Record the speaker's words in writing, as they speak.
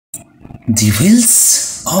The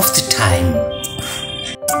wheels of the time.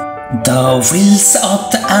 The wheels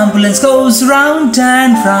of the ambulance goes round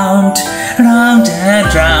and round, round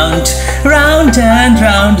and round, round and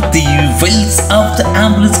round. The wheels of the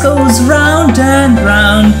ambulance goes round and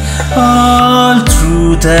round, all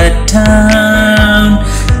through the town.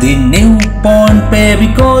 The newborn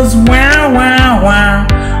baby goes wah wah wah,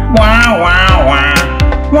 wah wah wah,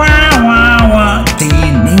 wah wah wah. The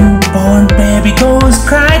newborn baby goes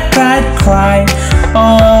cry, cry, cry,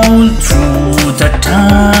 all through the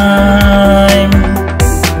time.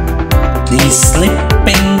 The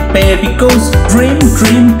sleeping baby goes dream,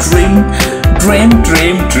 dream, dream, dream,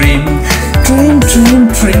 dream, dream, dream, dream,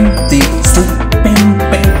 dream. The sleeping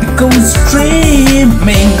baby goes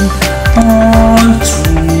dreaming all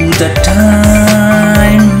through the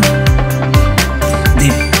time. The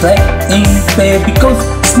playing baby goes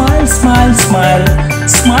smile, smile, smile,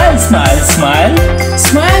 smile, smile, smile,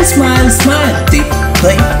 smile, smile, smile. The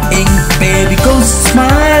playing baby goes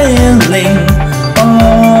smiling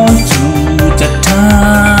all through the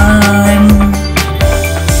time.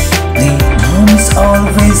 The mom's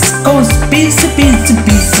always goes busy, busy,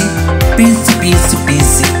 busy, busy, busy,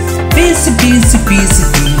 busy, busy, busy, busy.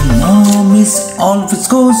 The mom is always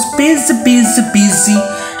goes busy, busy, busy,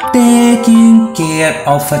 taking care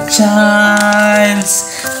of a child.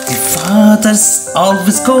 The fathers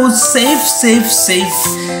always goes safe, safe, safe,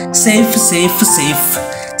 safe, safe, safe,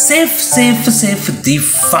 safe, safe, safe. The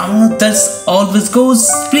fathers always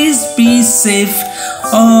goes please be safe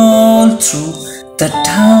all through the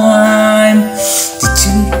time. The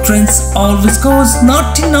children's always goes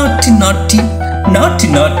naughty, naughty, naughty, naughty,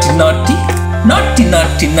 naughty, naughty, naughty,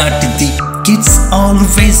 naughty, naughty. The kids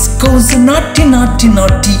always goes naughty, naughty,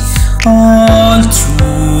 naughty, all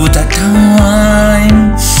through the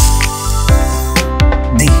time.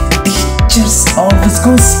 The teachers always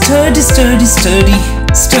go sturdy, sturdy, sturdy,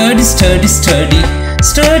 sturdy, sturdy, sturdy,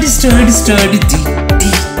 sturdy, sturdy, sturdy. The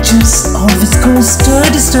teachers always go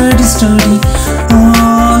sturdy, sturdy, sturdy,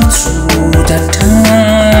 all through the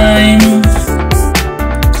time.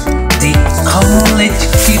 The college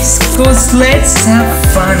kids goes let's have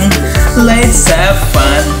fun, let's have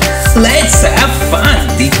fun, let's have fun.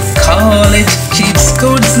 The college kids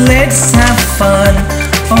goes let's have fun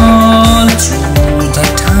all through the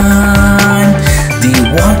time. The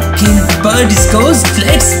working buddies goes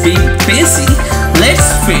let's be busy, let's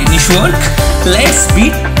finish work, let's be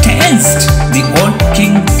tensed. The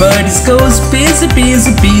working buddies goes busy,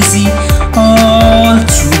 busy, busy, all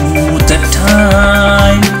through the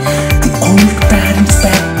time. The old parents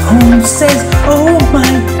back home says, oh my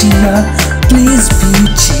dear, please be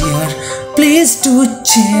cheer, please do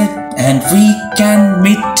cheer, and we can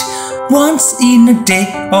meet once in a day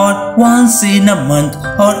or once in a month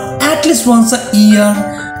or at least once a year,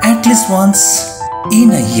 at least once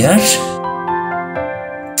in a year.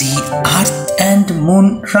 The earth and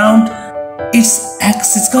moon round its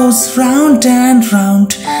axis goes round and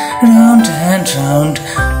round, round and round.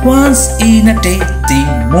 Once in a day the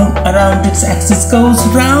moon around its axis goes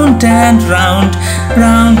round and round,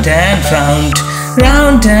 round and round,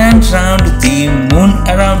 round and round. The moon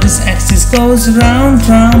around its axis goes round,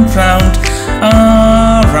 round, round,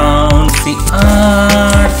 around the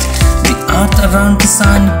earth. The earth around the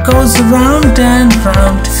sun goes round and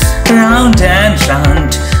round, round and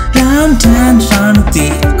round, round and round.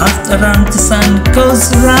 The earth around the sun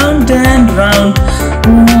goes round and round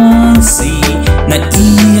once in a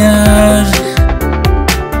year.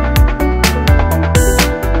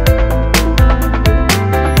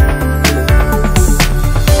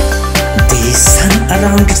 The sun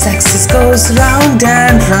around its axis goes round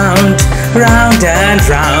and round, round and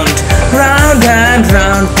round, round and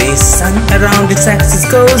round. The sun around its axis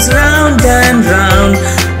goes round and round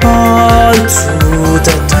all through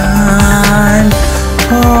the time,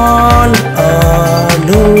 all